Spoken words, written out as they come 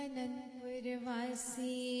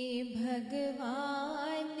वासी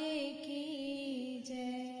भगवान की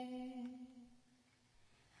जय।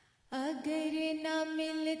 अगर न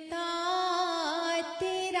मिलता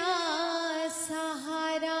तेरा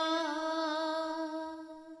सहारा,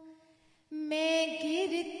 मैं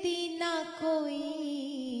गिरती न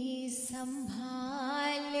कोई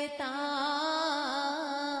संभालता।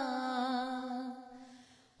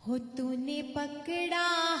 हो तूने पकड़ा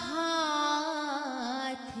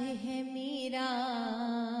हाथ है मेरा,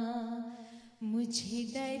 मुझे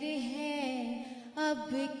डर है अब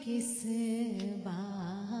किस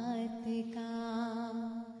बात का।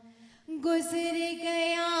 गुजर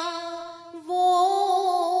गया वो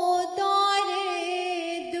दौर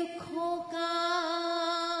दुखों का,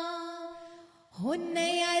 हो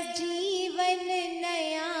नया जीवन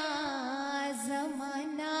नया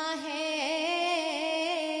जमाना है।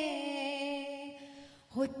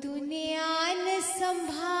 हो तूने आन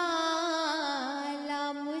संभाला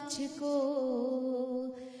मुझको,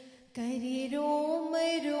 करे रोम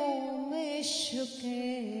रोम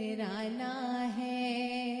शुक्राना है।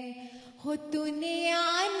 हो तूने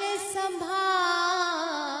आन संभाला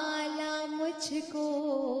मुझको,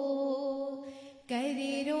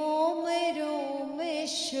 करे रोम रोम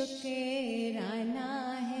शुक्राना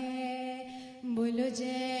है। बोलो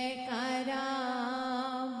जयकारा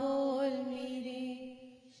बोल मेरे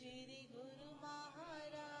श्री गुरु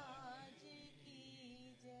महाराज की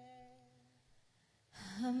जय।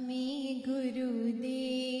 हमें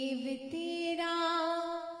गुरुदेव तेरा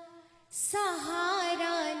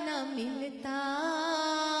सहारा न मिलता,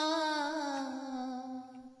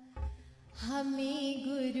 हमें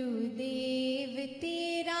गुरुदेव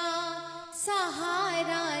तेरा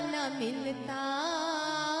सहारा न मिलता।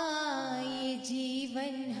 ये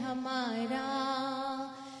जीवन हमारा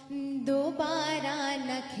दोबारा न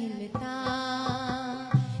खिलता,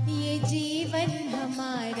 ये जीवन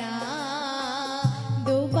हमारा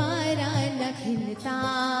दोबारा न खिलता।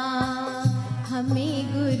 हमें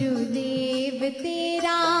गुरुदेव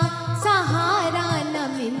तेरा सहारा न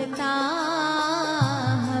मिलता,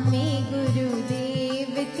 हमें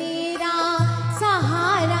गुरुदेव तेरा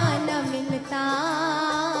सहारा न मिलता।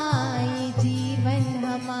 ये जीवन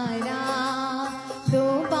हमारा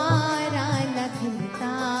दोबारा न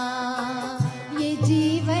खिलता, ये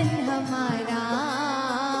जीवन हमारा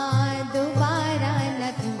दोबारा न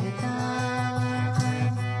खिलता।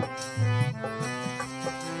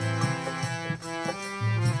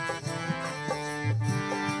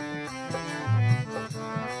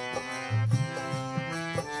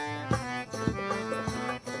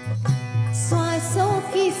 श्वासों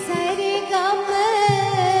की सरगम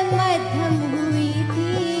मध्यम हुई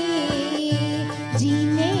थी,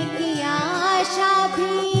 जीने की आशा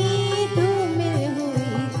भी धूमिल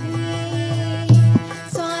हुई थी।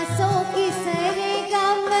 श्वासों की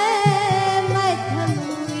सरगम मध्यम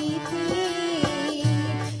हुई थी,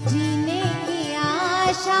 जीने की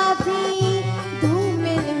आशा भी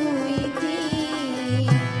धूमिल हुई थी।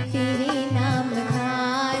 तेरे नाम का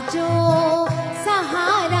जो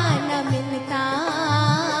सहारा न मिलता,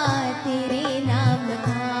 तेरे नाम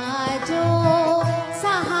का जो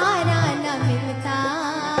सहारा न मिलता।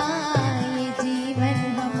 ये जीवन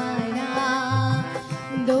हमारा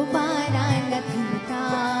दोबारा न खिलता,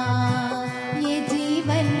 ये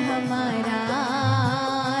जीवन हमारा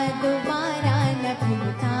दोबारा न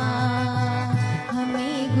खिलता।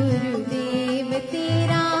 हमें गुरुदेव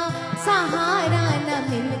तेरा सहारा न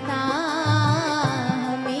मिलता,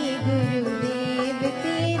 हमें गुरुदेव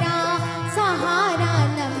तेरा सहारा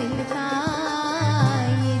न मिलता।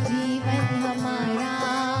 ये जीवन हमारा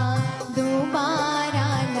दोबारा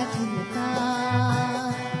न खिलता,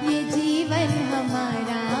 ये जीवन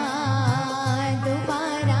हमारा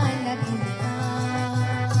दोबारा न खिलता।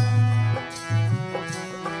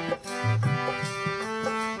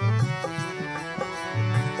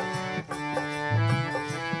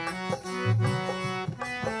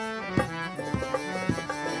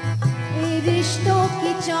 रिश्तों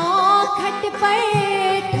की चौखट पर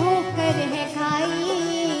ठोकर है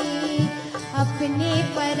खाई, अपने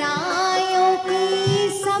परायों की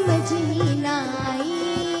समझ ही न आई।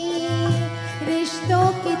 रिश्तों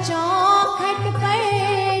की चौखट पर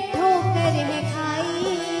ठोकर है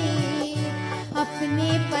खाई, अपने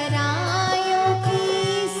परायों की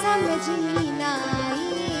समझ ही न आई।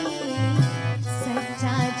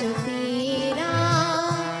 सच्चा जो तेरा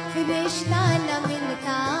रिश्ता न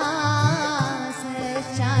मिलता,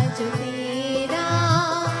 सच्चा जो तेरा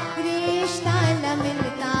रिश्ता न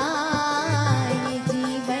मिलता। ये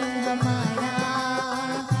जीवन हमारा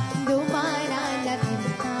दोबारा न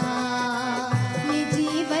खिलता, ये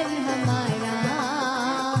जीवन हमारा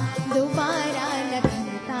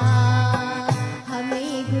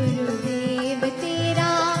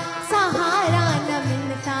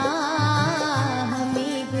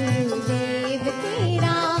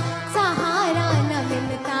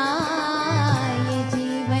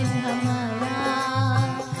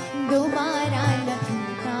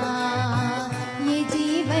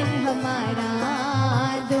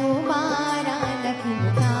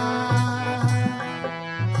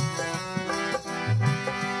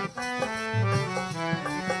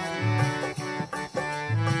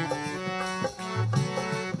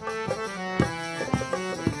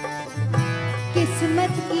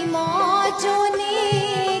किस्मत की मौजों ने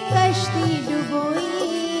कश्ती डुबोई,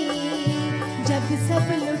 जब सब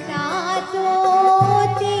लुटा तो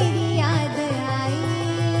तेरी याद आई।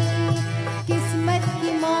 किस्मत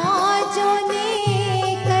की मौजों ने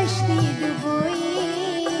कश्ती डुबोई,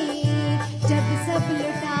 जब सब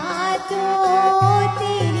लुटा तो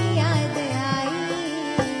तेरी याद आई।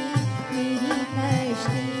 मेरी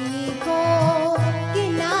कश्ती को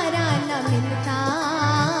किनारा न मिलता,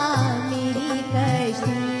 मेरी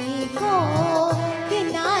कश्ती को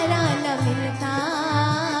किनारा न मिलता।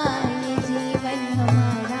 ये जीवन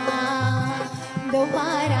हमारा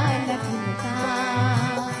दोबारा न मिलता,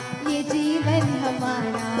 ये जीवन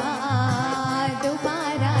हमारा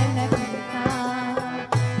दोबारा न मिलता।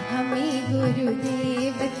 हमें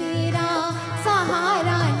गुरुदेव तेरा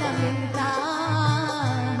सहारा न मिलता,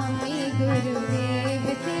 हमें गुरुदेव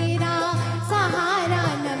तेरा सहारा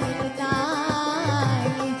न मिलता।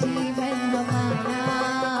 ये जीवन हमारा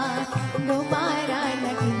दोबारा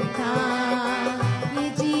न मिलता, ये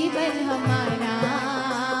जीवन हमारा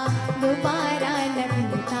दोबारा न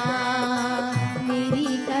मिलता। मेरी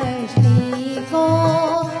कश्ती को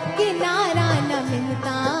किनारा न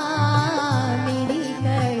मिलता, मेरी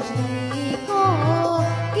कश्ती को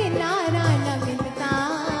किनारा न मिलता।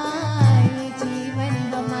 ये जीवन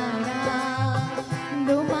हमारा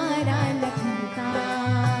दोबारा न मिलता,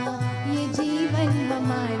 ये जीवन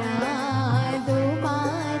हमारा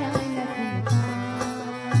दोबारा न मिलता।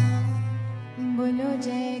 बोलो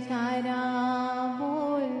जयकारा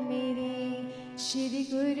बोल मेरे श्री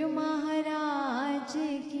गुरु महाराज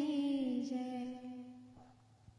की।